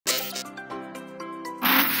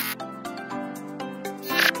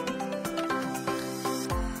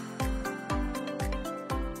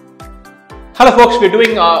Hello folks, we're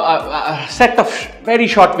doing a set of very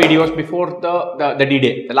short videos before the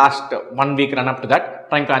D-Day, the last 1 week run up to that,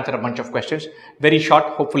 trying to answer a bunch of questions. Very short,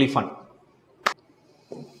 hopefully fun.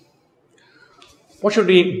 What should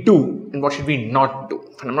we do and what should we not do?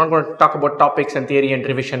 And I'm not going to talk about topics and theory and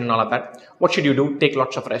revision and all of that. What should you do? Take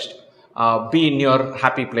lots of rest. Be in your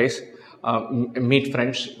happy place. Meet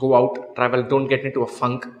friends. Go out. Travel. Don't get into a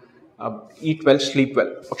funk. Eat well. Sleep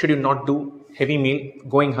well. What should you not do? Heavy meal.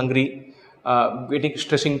 Going hungry.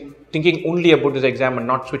 Stressing, thinking only about this exam and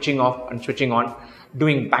not switching off and switching on,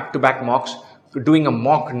 doing back-to-back mocks, doing a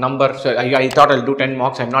mock number. So I thought I'll do 10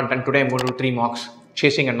 mocks. I'm not done today. I'm going to do 3 mocks,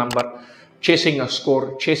 chasing a number, chasing a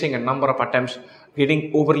score, chasing a number of attempts,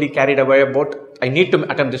 getting overly carried away about, I need to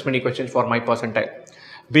attempt this many questions for my percentile,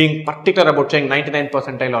 being particular about saying 99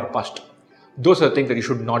 percentile or bust. Those are the things that you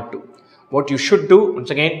should not do. What you should do, once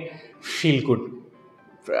again, feel good.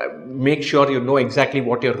 Make sure you know exactly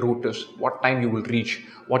what your route is, what time you will reach,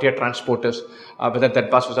 what your transport is, whether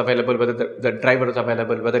that bus is available, whether the driver is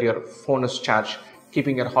available, whether your phone is charged,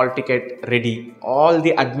 keeping your hall ticket ready, all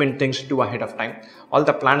the admin things do ahead of time, all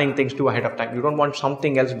the planning things do ahead of time. You don't want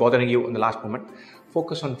something else bothering you in the last moment.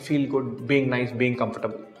 Focus on feel good, being nice, being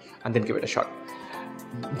comfortable, and then give it a shot.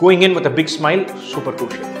 Going in with a big smile, super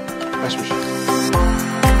crucial. Best wishes.